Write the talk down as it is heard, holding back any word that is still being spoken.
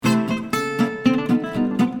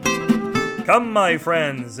Come, my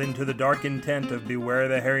friends, into the darkened tent of Beware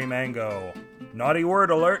the Hairy Mango. Naughty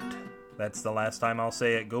word alert. That's the last time I'll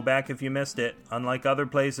say it. Go back if you missed it. Unlike other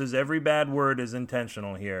places, every bad word is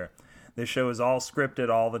intentional here. This show is all scripted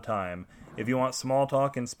all the time. If you want small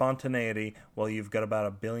talk and spontaneity, well, you've got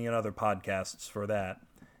about 1 billion other podcasts for that.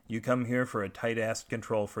 You come here for a tight-assed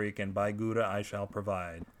control freak, and by Gouda, I shall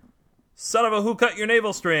provide. Son of a who cut your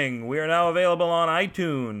navel string! We are now available on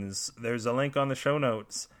iTunes. There's a link on the show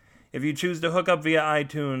notes. If you choose to hook up via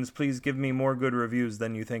iTunes, please give me more good reviews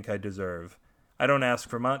than you think I deserve. I don't ask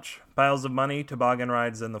for much. Piles of money, toboggan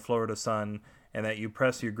rides in the Florida sun, and that you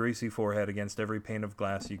press your greasy forehead against every pane of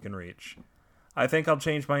glass you can reach. I think I'll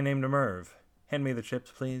change my name to Merv. Hand me the chips,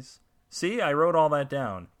 please. See, I wrote all that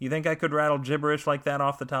down. You think I could rattle gibberish like that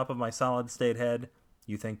off the top of my solid-state head?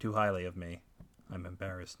 You think too highly of me. I'm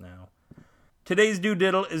embarrassed now. Today's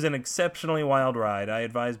doodiddle is an exceptionally wild ride. I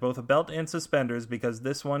advise both a belt and suspenders because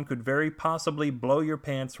this one could very possibly blow your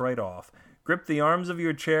pants right off. Grip the arms of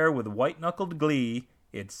your chair with white-knuckled glee.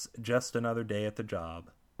 It's just another day at the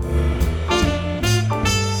job.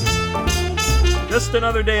 Just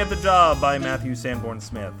Another Day at the Job by Matthew Sanborn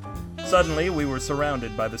Smith. Suddenly, we were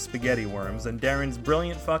surrounded by the spaghetti worms, and Darren's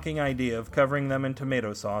brilliant fucking idea of covering them in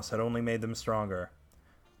tomato sauce had only made them stronger.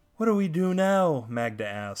 "What do we do now?" Magda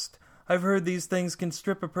asked. "I've heard these things can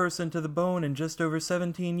strip a person to the bone in just over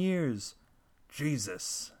 17 years.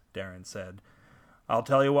 "Jesus," Darren said. "I'll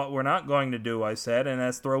tell you what we're not going to do," I said, "and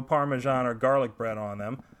that's throw Parmesan or garlic bread on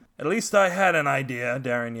them." "At least I had an idea,"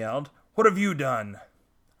 Darren yelled. "What have you done?"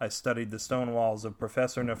 I studied the stone walls of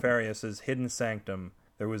Professor Nefarious's hidden sanctum.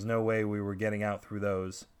 There was no way we were getting out through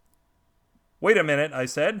those. "Wait a minute," I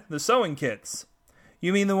said. "The sewing kits."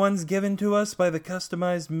 "You mean the ones given to us by the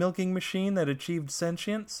customized milking machine that achieved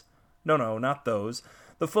sentience?" No, not those.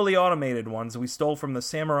 The fully automated ones we stole from the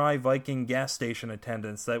samurai Viking gas station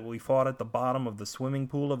attendants that we fought at the bottom of the swimming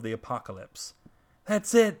pool of the apocalypse.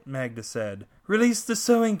 "That's it," Magda said. "Release the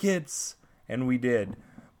sewing kits." And we did.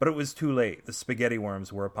 But it was too late. The spaghetti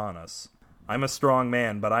worms were upon us. I'm a strong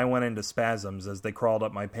man, but I went into spasms as they crawled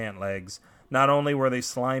up my pant legs. Not only were they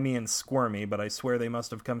slimy and squirmy, but I swear they must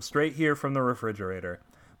have come straight here from the refrigerator.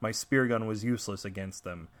 My spear gun was useless against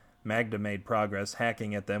them. Magda made progress,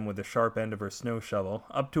 hacking at them with the sharp end of her snow shovel,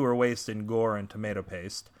 up to her waist in gore and tomato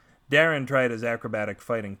paste. Darren tried his acrobatic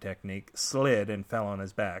fighting technique, slid, and fell on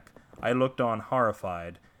his back. I looked on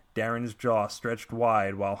horrified. Darren's jaw stretched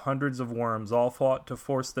wide while hundreds of worms all fought to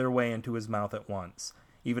force their way into his mouth at once.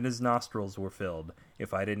 Even his nostrils were filled.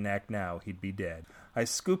 If I didn't act now, he'd be dead. I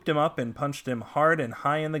scooped him up and punched him hard and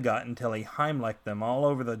high in the gut until he Heimlicked them all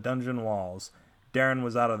over the dungeon walls. Darren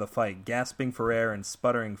was out of the fight, gasping for air and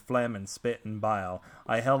sputtering phlegm and spit and bile.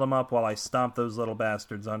 I held him up while I stomped those little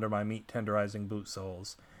bastards under my meat-tenderizing boot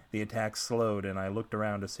soles. The attack slowed, and I looked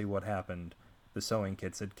around to see what happened. The sewing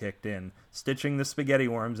kits had kicked in, stitching the spaghetti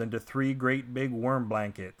worms into 3 great big worm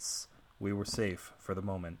blankets. We were safe for the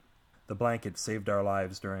moment. The blankets saved our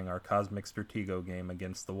lives during our Cosmic Stratego game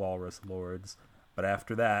against the Walrus Lords. But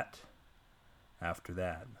after that,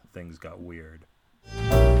 things got weird.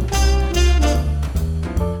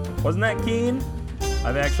 Wasn't that keen?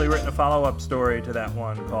 I've actually written a follow-up story to that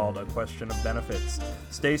one called A Question of Benefits.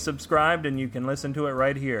 Stay subscribed and you can listen to it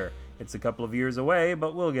right here. It's a couple of years away,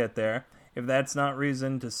 but we'll get there. If that's not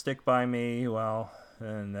reason to stick by me, well,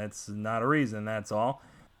 then that's not a reason, that's all.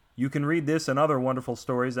 You can read this and other wonderful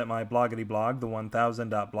stories at my bloggity-blog,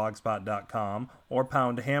 the1000.blogspot.com, or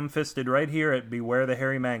pound ham-fisted right here at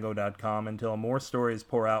bewarethehairymango.com until more stories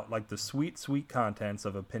pour out like the sweet, sweet contents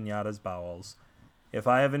of a piñata's bowels. If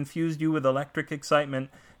I have infused you with electric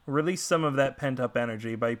excitement, release some of that pent-up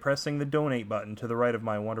energy by pressing the donate button to the right of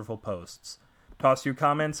my wonderful posts. Toss your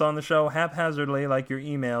comments on the show haphazardly like your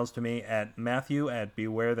emails to me at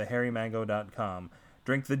matthew@bewarethehairymango.com.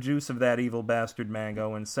 Drink the juice of that evil bastard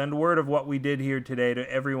mango and send word of what we did here today to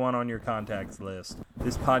everyone on your contacts list.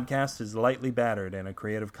 This podcast is lightly battered and a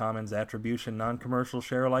Creative Commons Attribution Non-Commercial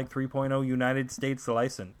Share-alike 3.0 United States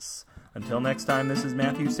license. Until next time, this is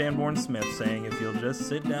Matthew Sanborn Smith saying if you'll just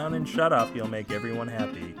sit down and shut up, you'll make everyone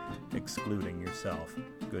happy, excluding yourself.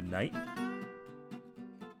 Good night.